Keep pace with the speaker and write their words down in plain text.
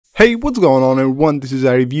Hey, what's going on everyone, this is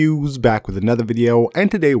iReviews back with another video,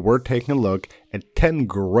 and today we're taking a look at 10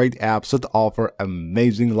 great apps that offer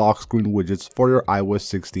amazing lock screen widgets for your iOS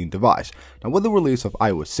 16 device. Now with the release of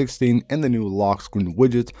iOS 16 and the new lock screen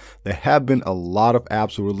widgets, there have been a lot of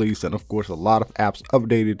apps released and of course a lot of apps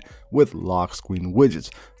updated with lock screen widgets.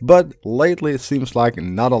 But lately it seems like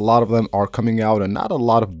not a lot of them are coming out and not a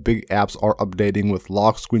lot of big apps are updating with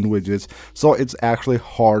lock screen widgets, so it's actually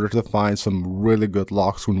harder to find some really good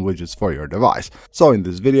lock screen widgets for your device. So in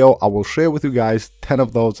this video I will share with you guys 10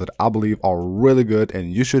 of those that I believe are really good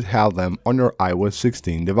and you should have them on your iOS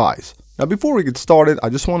 16 device. Now before we get started, I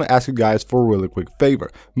just want to ask you guys for a really quick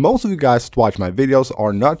favor. Most of you guys that watch my videos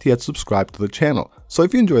are not yet subscribed to the channel. So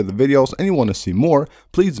if you enjoy the videos and you want to see more,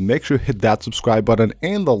 please make sure to hit that subscribe button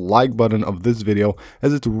and the like button of this video,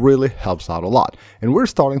 as it really helps out a lot. And we're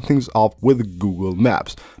starting things off with Google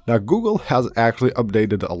Maps. Now Google has actually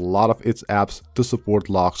updated a lot of its apps to support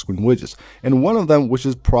lock screen widgets. And one of them, which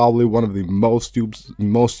is probably one of the most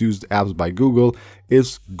used apps by Google,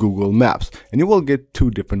 is Google Maps. And you will get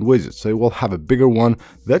two different widgets. So you will have a bigger one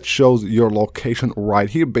that shows your location right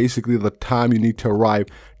here, basically the time you need to arrive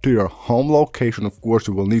to your home location. Of course,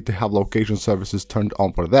 you will need to have location services turned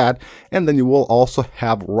on for that. And then you will also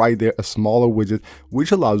have right there a smaller widget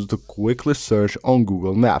which allows you to quickly search on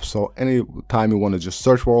Google Maps. So anytime you want to just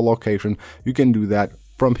search for a location, you can do that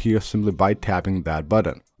from here simply by tapping that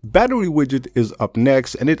button. Battery widget is up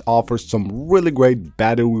next, and it offers some really great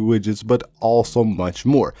battery widgets, but also much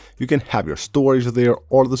more. You can have your storage there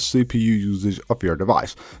or the CPU usage of your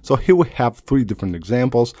device. So here we have three different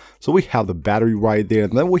examples. So we have the battery right there,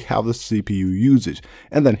 and then we have the CPU usage.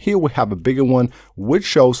 And then here we have a bigger one which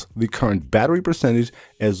shows the current battery percentage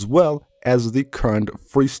as well as the current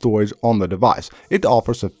free storage on the device. It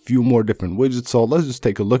offers a few more different widgets, so let's just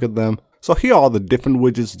take a look at them. So here are the different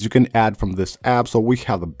widgets that you can add from this app. So we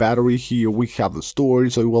have the battery here, we have the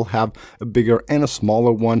storage, so you will have a bigger and a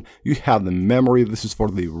smaller one. You have the memory, this is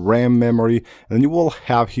for the RAM memory, and you will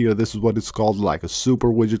have here, this is what it's called, like a super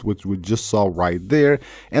widget, which we just saw right there.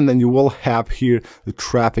 And then you will have here the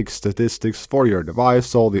traffic statistics for your device,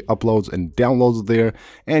 so the uploads and downloads there,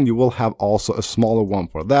 and you will have also a smaller one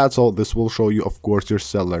for that. So this will show you, of course, your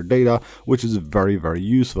cellular data, which is very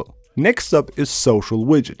useful. Next up is Social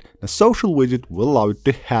Widget. Now Social Widget will allow you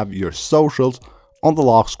to have your socials on the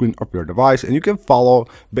lock screen of your device, and you can follow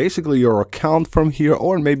basically your account from here,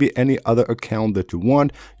 or maybe any other account that you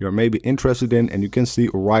want, you're maybe interested in, and you can see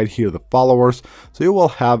right here the followers. So you will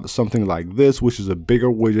have something like this, which is a bigger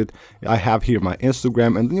widget. I have here my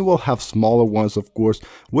Instagram, and then you will have smaller ones, of course,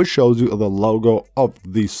 which shows you the logo of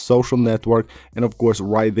the social network, and of course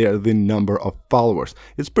right there the number of followers.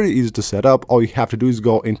 It's pretty easy to set up. All you have to do is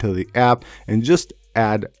go into the app and just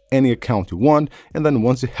add any account you want, and then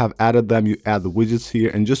once you have added them, you add the widgets here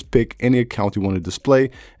and just pick any account you want to display,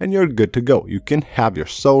 and you're good to go. You can have your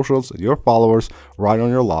socials and your followers right on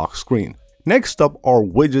your lock screen. Next up are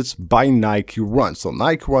widgets by Nike Run. So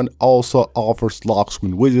Nike Run also offers lock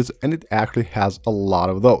screen widgets, and it actually has a lot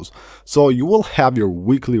of those. So you will have your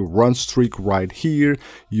weekly run streak right here.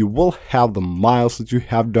 You will have the miles that you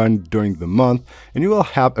have done during the month, and you will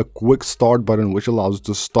have a quick start button which allows you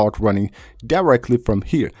to start running directly from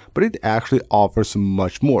here. But it actually offers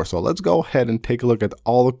much more. So let's go ahead and take a look at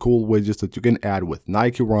all the cool widgets that you can add with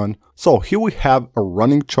Nike Run. So here we have a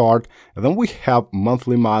running chart, and then we have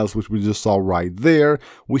monthly miles, which we just saw right there.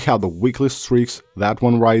 We have the weekly streaks, that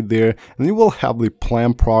one right there, and you will have the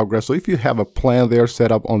plan progress. So if you have a plan there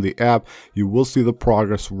set up on the app, you will see the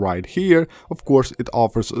progress right here. Of course, it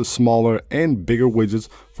offers smaller and bigger widgets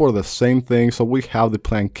for the same thing. So we have the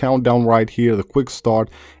plan countdown right here, the quick start,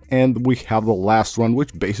 and we have the last run,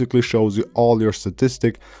 which basically shows you all your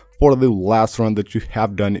statistic for the last run that you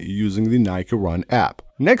have done using the Nike Run app.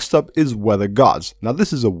 Next up is Weather Gods. Now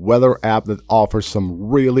this is a weather app that offers some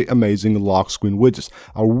really amazing lock screen widgets.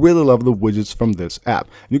 I really love the widgets from this app.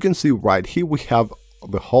 You can see right here we have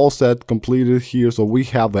the whole set completed here. So we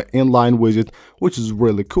have the inline widget, which is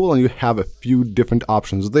really cool, and you have a few different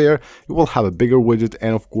options there. You will have a bigger widget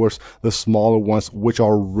and of course the smaller ones, which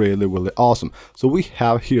are really awesome. So we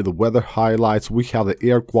have here the weather highlights, we have the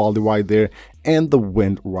air quality right there, and the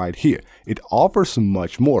wind right here. It offers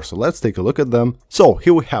much more, so let's take a look at them. So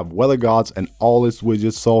here we have Weather Gods and all its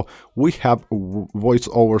widgets. So we have voice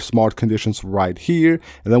over smart conditions right here,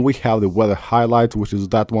 and then we have the weather highlights, which is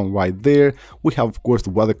that one right there. We have of course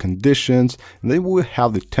the weather conditions, and then we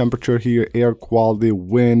have the temperature here, air quality,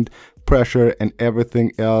 wind, pressure, and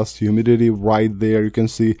everything else, humidity right there. You can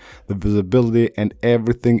see the visibility and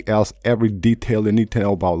everything else, every detail you need to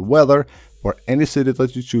know about weather. for any city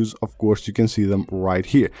that you choose. Of course, you can see them right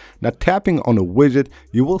here. Now, tapping on a widget,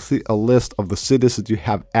 you will see a list of the cities that you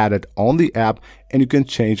have added on the app, and you can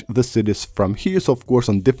change the cities from here. So of course,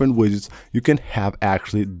 on different widgets, you can have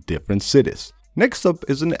actually different cities. Next up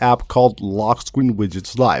is an app called Lock Screen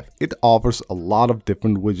Widgets Live. It offers a lot of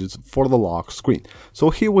different widgets for the lock screen. So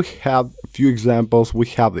here we have a few examples. We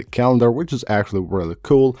have the calendar, which is actually really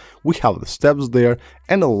cool. We have the steps there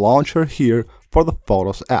and a launcher here for the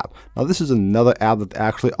Photos app. Now this is another app that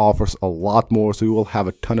actually offers a lot more, so you will have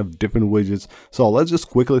a ton of different widgets. So let's just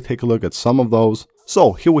quickly take a look at some of those.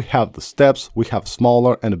 So here we have the steps, we have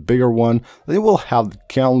smaller and a bigger one, then you will have the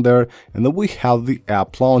calendar, and then we have the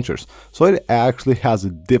app launchers. So it actually has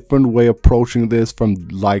a different way of approaching this from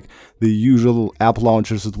like the usual app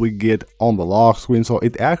launchers that we get on the lock screen. So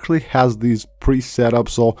it actually has these pre-set up,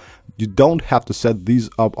 so you don't have to set these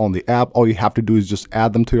up on the app. All you have to do is just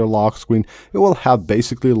add them to your lock screen. It will have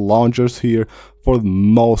basically launchers here for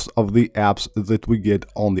most of the apps that we get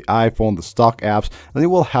on the iPhone, the stock apps, and it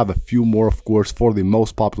will have a few more, of course, for the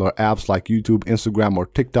most popular apps like YouTube, Instagram, or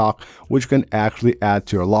TikTok, which you can actually add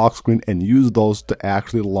to your lock screen and use those to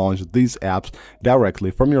actually launch these apps directly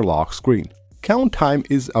from your lock screen. Count time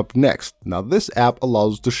is up next. Now this app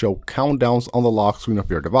allows to show countdowns on the lock screen of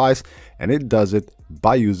your device, and it does it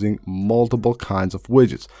by using multiple kinds of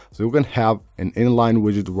widgets. So you can have an inline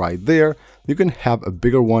widget right there, you can have a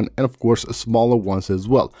bigger one, and of course smaller ones as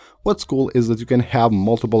well. What's cool is that you can have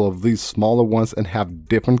multiple of these smaller ones and have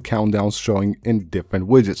different countdowns showing in different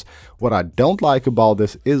widgets. What I don't like about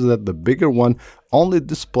this is that the bigger one only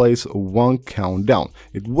displays one countdown.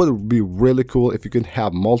 It would be really cool if you can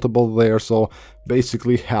have multiple there, so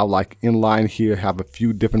basically have like inline here, have a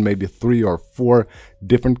few different, maybe 3 or 4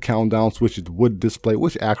 different countdowns which it would display,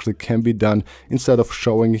 which actually can be done. Instead of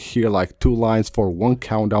showing here like 2 lines for one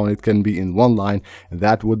countdown, it can be in 1 line, and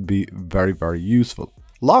that would be very useful.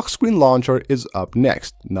 Lock Screen Launcher is up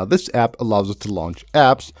next. Now this app allows us to launch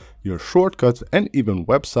apps, your shortcuts, and even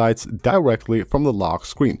websites directly from the lock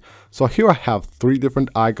screen. So here I have 3 different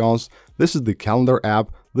icons. This is the calendar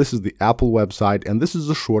app, this is the Apple website, and this is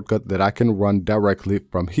a shortcut that I can run directly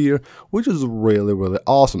from here, which is really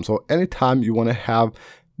awesome. So anytime you want to have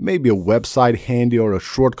maybe a website handy or a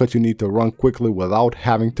shortcut you need to run quickly without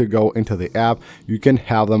having to go into the app, you can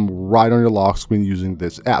have them right on your lock screen using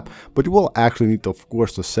this app. But you will actually need to, of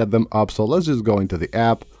course, to set them up. So let's just go into the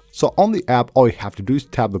app. So on the app, all you have to do is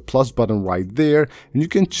tap the plus button right there, and you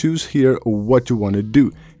can choose here what you want to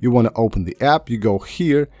do. You want to open the app, you go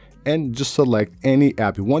here and just select any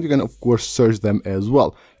app you want. You can of course search them as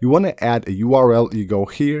well. You want to add a URL, you go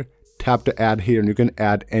here, tap to add here, and you can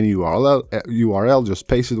add any URL, just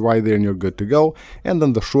paste it right there and you're good to go. And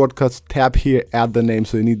then the shortcuts, tap here, add the name,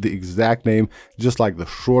 so you need the exact name just like the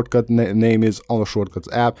shortcut name is on the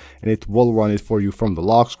shortcuts app, and it will run it for you from the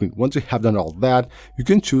lock screen. Once you have done all that, you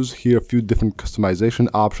can choose here a few different customization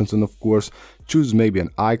options, and of course choose maybe an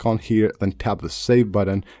icon here, then tap the save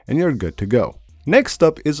button and you're good to go. Next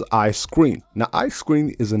up is iScreen. Now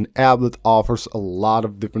iScreen is an app that offers a lot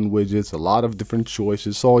of different widgets, a lot of different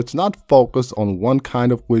choices, so it's not focused on one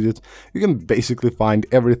kind of widget. You can basically find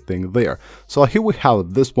everything there. So here we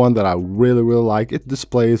have this one that I really like. It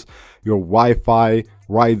displays your Wi-Fi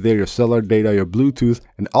right there, your cellular data, your Bluetooth,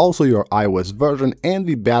 and also your iOS version and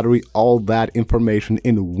the battery, all that information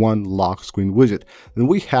in one lock screen widget. Then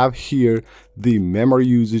we have here the memory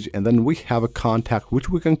usage, and then we have a contact which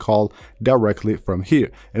we can call directly from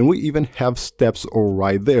here, and we even have steps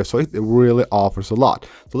right there, so it really offers a lot.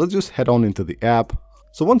 So let's just head on into the app.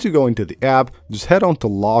 So once you go into the app, just head on to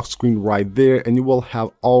lock screen right there, and you will have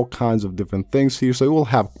all kinds of different things here. So you will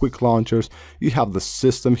have quick launchers, you have the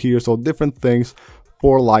system here, so different things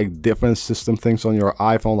for like different system things on your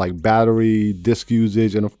iPhone, like battery, disk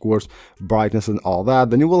usage, and of course brightness and all that.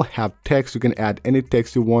 Then you will have text, you can add any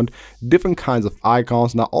text you want, different kinds of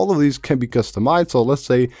icons. Now all of these can be customized, so let's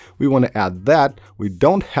say we want to add that. We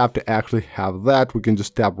don't have to actually have that, we can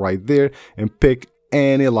just tap right there and pick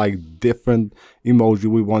any like different emoji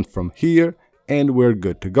we want from here, and we're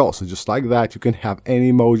good to go. So just like that, you can have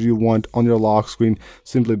any emoji you want on your lock screen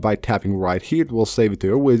simply by tapping right here. It will save it to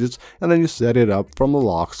your widgets, and then you set it up from the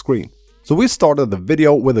lock screen. So we started the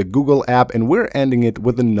video with a Google app, and we're ending it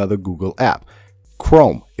with another Google app,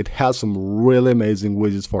 Chrome. It has some really amazing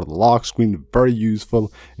widgets for the lock screen, very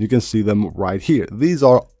useful. You can see them right here. These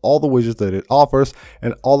are all the widgets that it offers,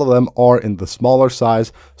 and all of them are in the smaller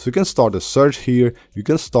size. So you can start a search here, you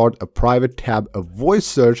can start a private tab, a voice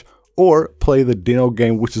search, or play the Dino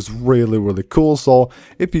game, which is really cool. So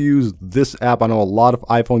if you use this app, I know a lot of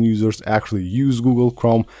iPhone users actually use Google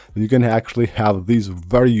Chrome, then you can actually have these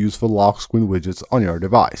very useful lock screen widgets on your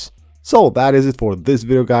device. So that is it for this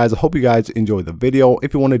video, guys. I hope you guys enjoyed the video.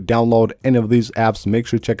 If you want to download any of these apps, make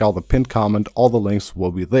sure to check out the pinned comment. All the links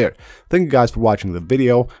will be there. Thank you guys for watching the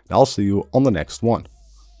video, and I'll see you on the next one.